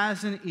who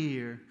has an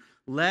ear,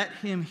 let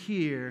him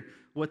hear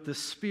what the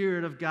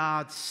Spirit of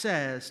God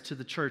says to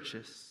the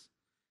churches.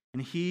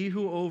 And he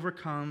who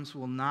overcomes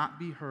will not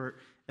be hurt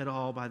at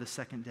all by the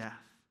second death.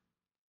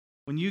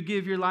 When you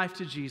give your life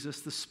to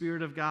Jesus, the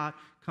Spirit of God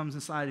comes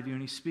inside of you,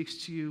 and he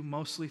speaks to you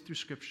mostly through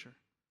Scripture.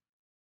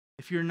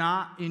 If you're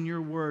not in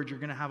your word, you're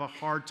going to have a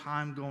hard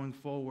time going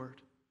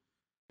forward.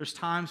 There's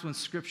times when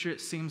Scripture,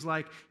 it seems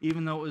like,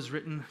 even though it was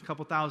written a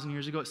couple thousand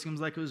years ago, it seems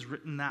like it was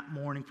written that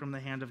morning from the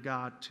hand of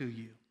God to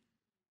you.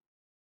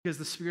 Because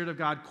the Spirit of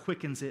God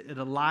quickens it, it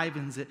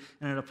alivens it,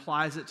 and it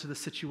applies it to the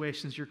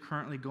situations you're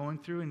currently going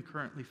through and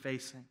currently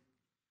facing.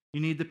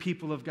 You need the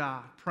people of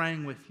God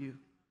praying with you,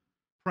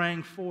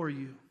 praying for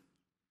you.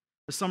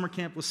 The summer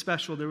camp was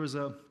special. There was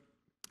a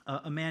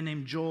man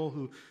named Joel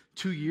who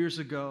 2 years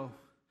ago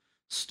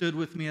stood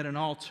with me at an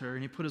altar,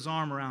 and he put his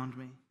arm around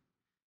me.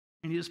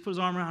 And he just put his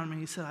arm around me, and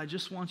he said, I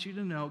just want you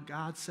to know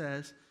God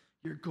says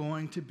you're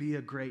going to be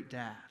a great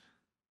dad.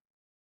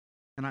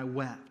 And I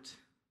wept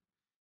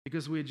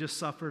because we had just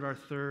suffered our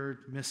third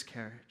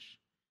miscarriage.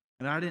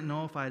 And I didn't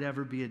know if I'd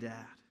ever be a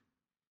dad.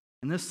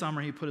 And this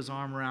summer he put his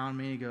arm around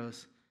me, and he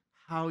goes,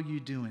 how you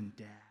doing,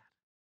 Dad?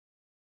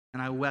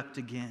 And I wept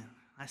again.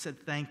 I said,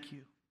 thank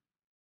you.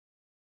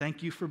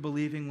 Thank you for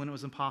believing when it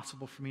was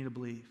impossible for me to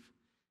believe.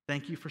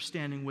 Thank you for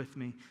standing with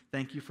me.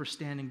 Thank you for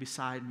standing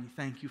beside me.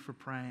 Thank you for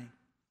praying.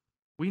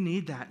 We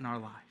need that in our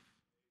life.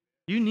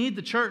 You need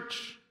the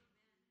church.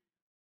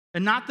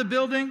 And not the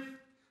building,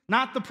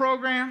 not the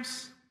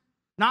programs,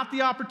 not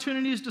the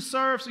opportunities to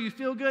serve so you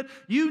feel good.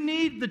 You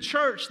need the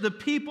church, the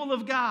people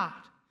of God.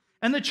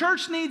 And the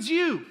church needs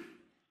you.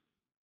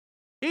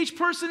 Each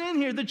person in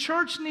here, the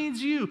church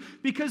needs you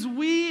because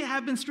we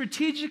have been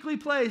strategically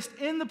placed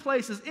in the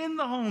places, in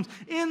the homes,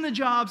 in the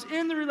jobs,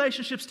 in the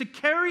relationships to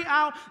carry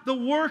out the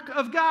work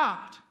of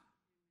God.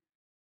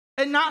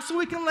 And not so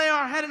we can lay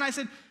our head and I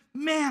said,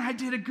 man, I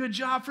did a good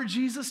job for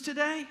Jesus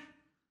today.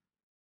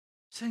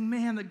 Saying,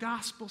 man, the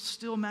gospel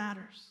still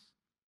matters.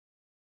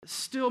 It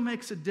still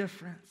makes a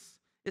difference.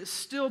 It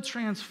still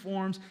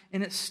transforms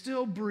and it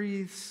still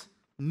breathes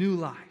new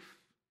life.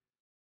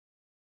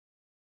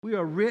 We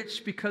are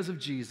rich because of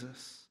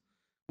Jesus.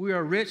 We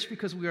are rich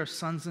because we are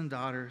sons and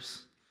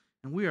daughters.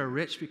 And we are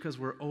rich because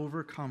we're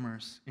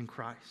overcomers in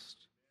Christ.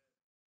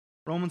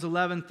 Romans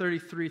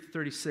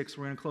 11:33-36,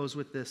 we're going to close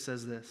with this,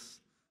 says this.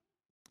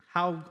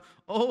 How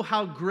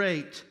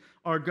great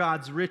are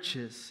God's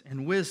riches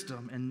and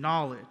wisdom and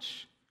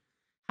knowledge.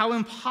 How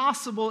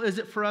impossible is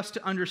it for us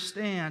to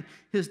understand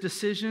his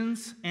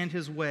decisions and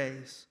his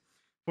ways.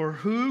 For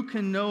who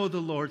can know the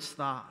Lord's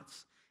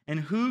thoughts? And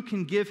who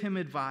can give him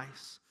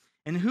advice?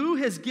 And who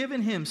has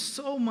given him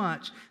so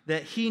much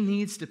that he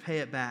needs to pay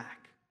it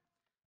back?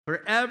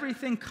 For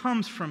everything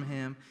comes from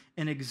him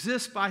and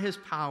exists by his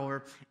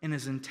power and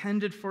is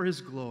intended for his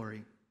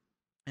glory.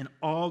 And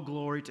all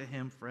glory to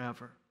him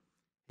forever.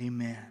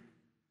 Amen.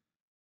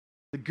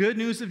 The good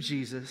news of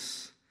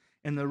Jesus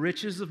and the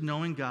riches of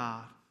knowing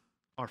God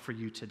are for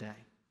you today.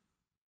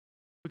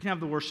 We can have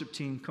the worship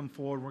team come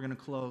forward. We're going to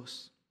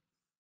close.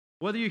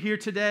 Whether you're here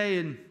today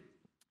and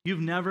you've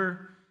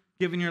never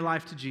given your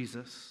life to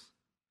Jesus,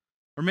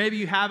 or maybe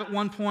you have at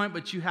one point,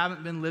 but you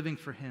haven't been living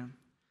for him.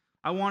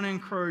 I want to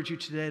encourage you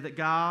today that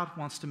God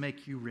wants to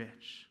make you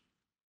rich.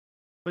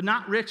 But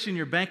not rich in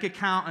your bank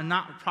account and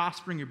not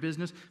prospering your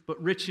business,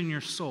 but rich in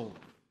your soul.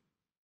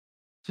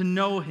 To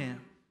know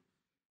him.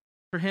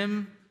 For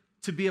him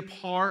to be a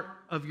part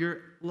of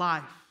your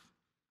life.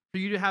 For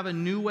you to have a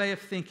new way of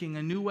thinking,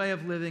 a new way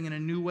of living, and a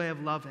new way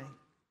of loving.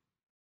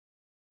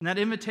 And that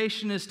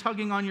invitation is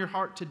tugging on your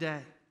heart today.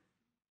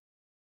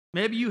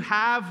 Maybe you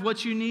have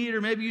what you need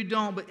or maybe you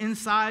don't, but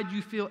inside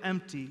you feel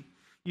empty.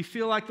 You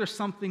feel like there's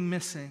something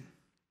missing.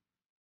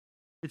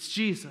 It's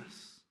Jesus.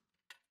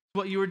 It's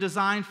what you were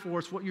designed for.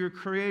 It's what you were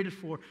created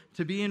for,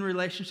 to be in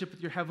relationship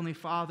with your Heavenly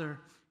Father.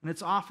 And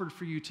it's offered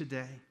for you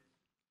today.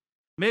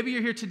 Maybe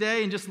you're here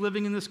today and just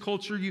living in this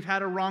culture, you've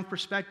had a wrong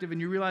perspective and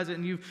you realize it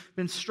and you've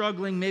been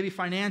struggling maybe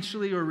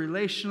financially or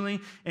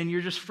relationally and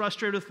you're just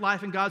frustrated with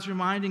life and God's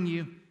reminding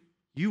you,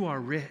 you are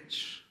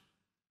rich.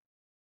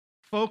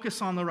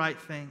 Focus on the right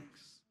things.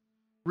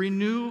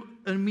 Renew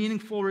a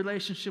meaningful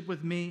relationship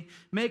with me.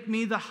 Make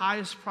me the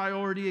highest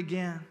priority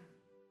again.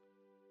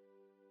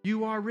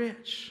 You are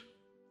rich.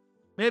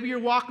 Maybe you're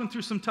walking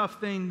through some tough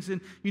things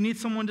and you need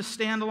someone to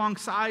stand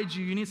alongside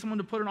you. You need someone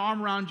to put an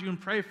arm around you and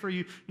pray for you.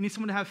 You need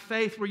someone to have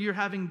faith where you're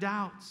having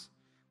doubts.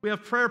 We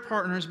have prayer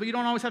partners, but you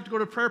don't always have to go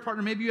to a prayer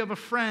partner. Maybe you have a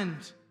friend.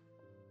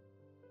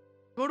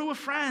 Go to a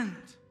friend.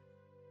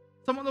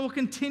 Someone that will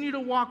continue to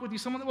walk with you.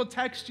 Someone that will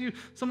text you.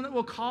 Someone that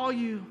will call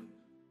you.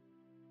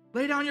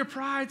 Lay down your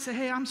pride. Say,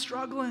 hey, I'm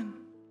struggling.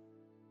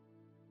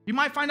 You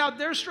might find out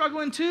they're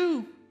struggling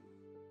too.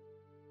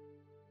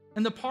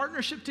 And the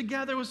partnership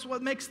together is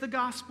what makes the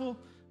gospel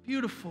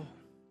beautiful.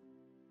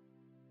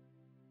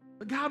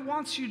 But God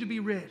wants you to be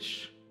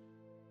rich.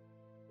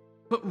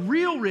 But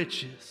real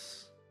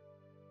riches.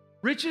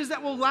 Riches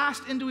that will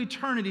last into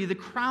eternity, the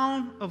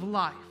crown of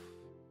life.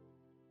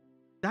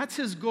 That's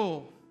his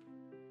goal.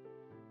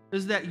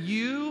 Is that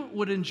you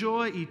would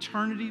enjoy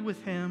eternity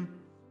with him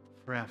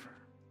forever.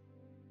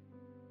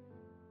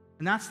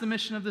 And that's the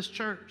mission of this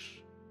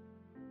church.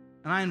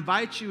 And I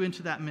invite you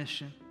into that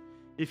mission.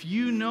 If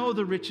you know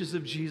the riches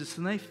of Jesus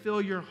and they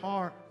fill your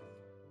heart,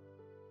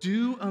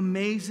 do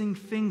amazing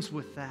things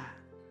with that.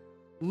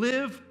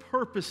 Live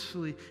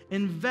purposefully.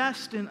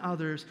 Invest in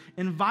others.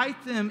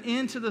 Invite them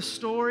into the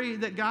story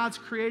that God's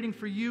creating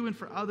for you and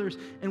for others.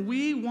 And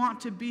we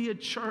want to be a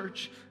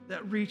church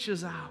that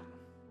reaches out.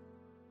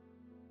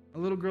 A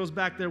little girl's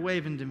back there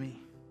waving to me.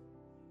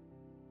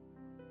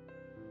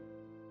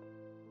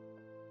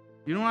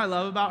 You know what I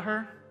love about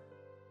her?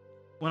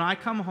 When I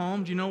come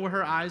home, do you know where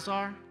her eyes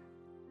are?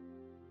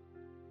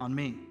 On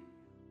me.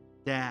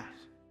 Dad.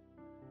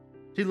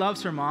 She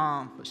loves her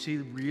mom, but she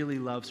really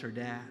loves her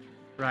dad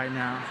right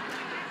now.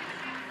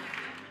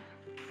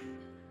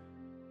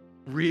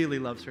 Really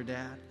loves her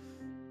dad.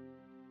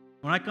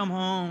 When I come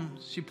home,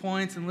 she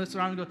points and lifts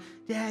her arm and goes,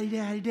 Daddy,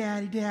 Daddy,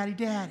 Daddy, Daddy,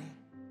 Daddy.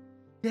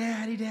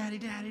 Daddy, Daddy,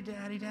 Daddy,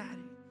 Daddy,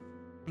 Daddy.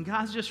 And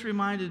God's just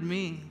reminded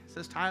me,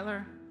 says,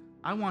 Tyler,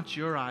 I want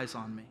your eyes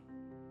on me.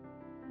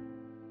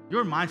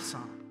 You're my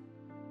son.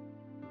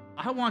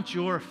 I want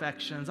your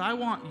affections. I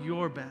want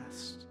your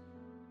best.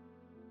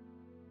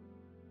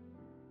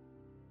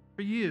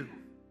 For you,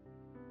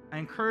 I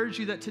encourage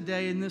you that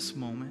today in this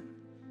moment,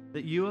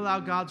 that you allow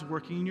God's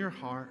working in your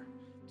heart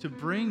to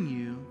bring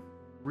you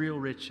real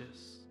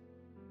riches.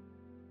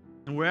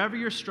 And wherever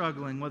you're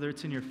struggling, whether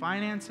it's in your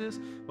finances,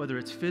 whether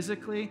it's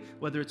physically,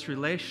 whether it's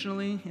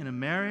relationally, in a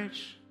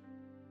marriage,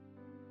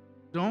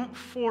 don't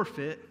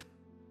forfeit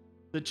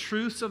the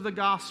truths of the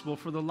gospel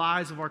for the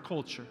lies of our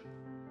culture.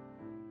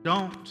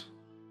 Don't.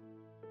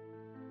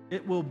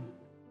 It will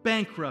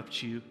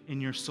bankrupt you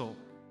in your soul.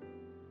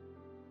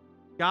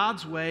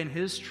 God's way and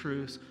His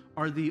truths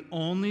are the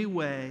only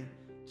way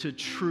to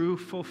true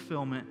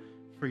fulfillment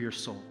for your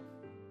soul.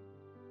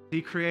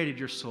 He created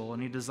your soul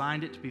and He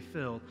designed it to be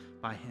filled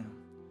by Him.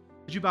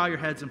 Would you bow your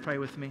heads and pray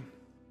with me?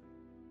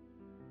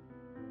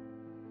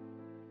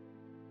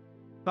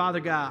 Father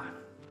God,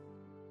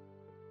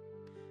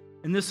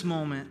 in this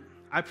moment,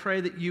 I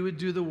pray that you would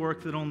do the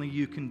work that only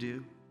you can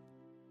do.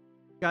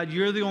 God,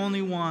 you're the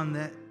only one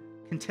that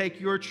can take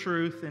your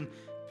truth and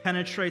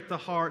penetrate the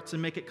hearts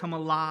and make it come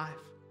alive.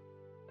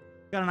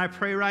 God, and I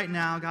pray right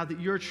now, God, that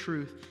your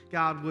truth,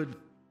 God, would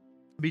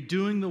be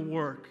doing the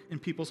work in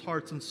people's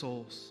hearts and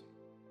souls.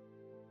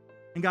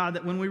 And God,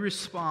 that when we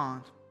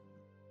respond,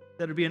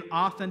 that it would be an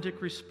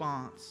authentic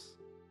response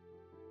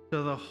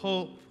to the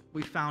hope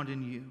we found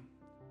in you.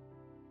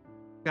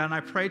 God, and I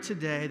pray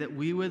today that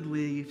we would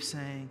leave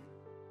saying,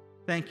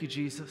 thank you,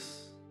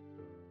 Jesus.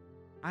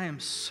 I am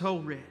so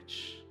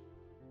rich.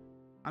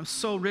 I'm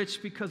so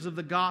rich because of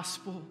the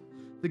gospel,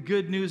 the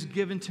good news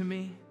given to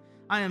me.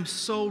 I am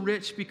so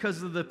rich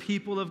because of the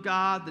people of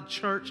God, the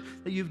church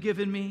that you've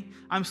given me.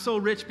 I'm so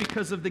rich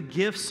because of the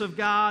gifts of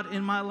God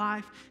in my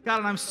life. God,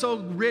 and I'm so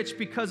rich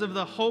because of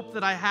the hope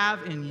that I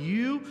have in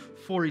you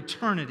for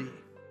eternity.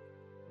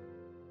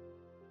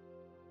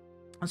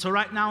 And so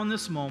right now in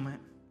this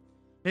moment,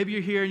 maybe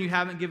you're here and you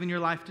haven't given your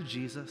life to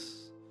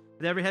Jesus.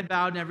 With every head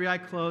bowed and every eye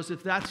closed,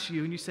 if that's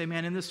you and you say,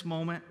 man, in this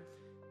moment,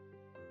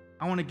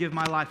 I want to give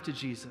my life to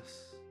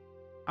Jesus.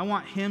 I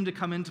want Him to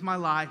come into my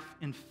life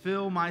and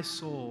fill my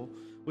soul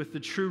with the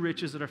true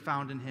riches that are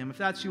found in Him. If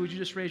that's you, would you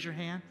just raise your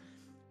hand?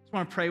 I just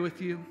want to pray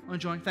with you. I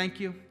want to join. Thank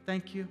you.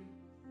 Thank you.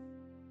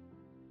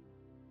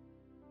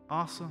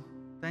 Awesome.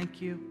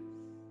 Thank you.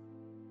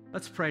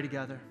 Let's pray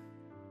together.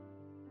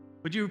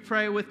 Would you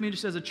pray with me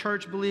just as a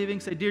church believing?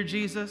 Say, Dear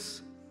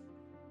Jesus,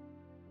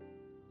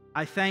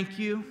 I thank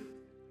you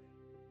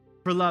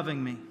for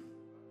loving me.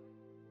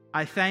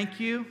 I thank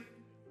you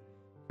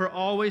for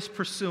always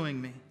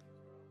pursuing me.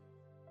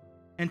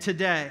 And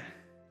today,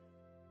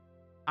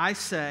 I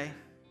say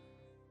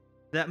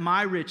that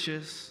my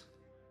riches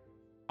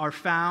are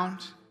found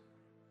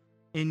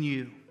in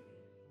you.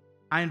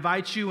 I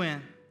invite you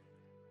in.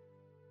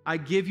 I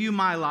give you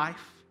my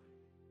life,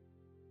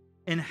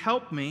 and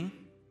help me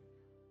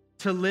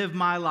to live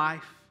my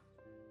life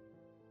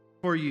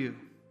for you.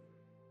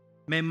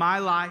 May my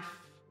life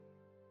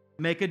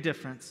make a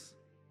difference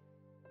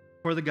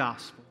for the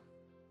gospel.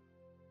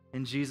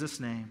 In Jesus'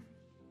 name,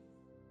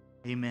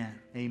 amen,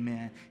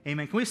 amen,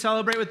 amen. Can we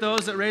celebrate with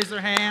those that raised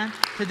their hand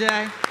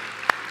today?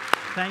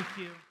 Thank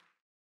you.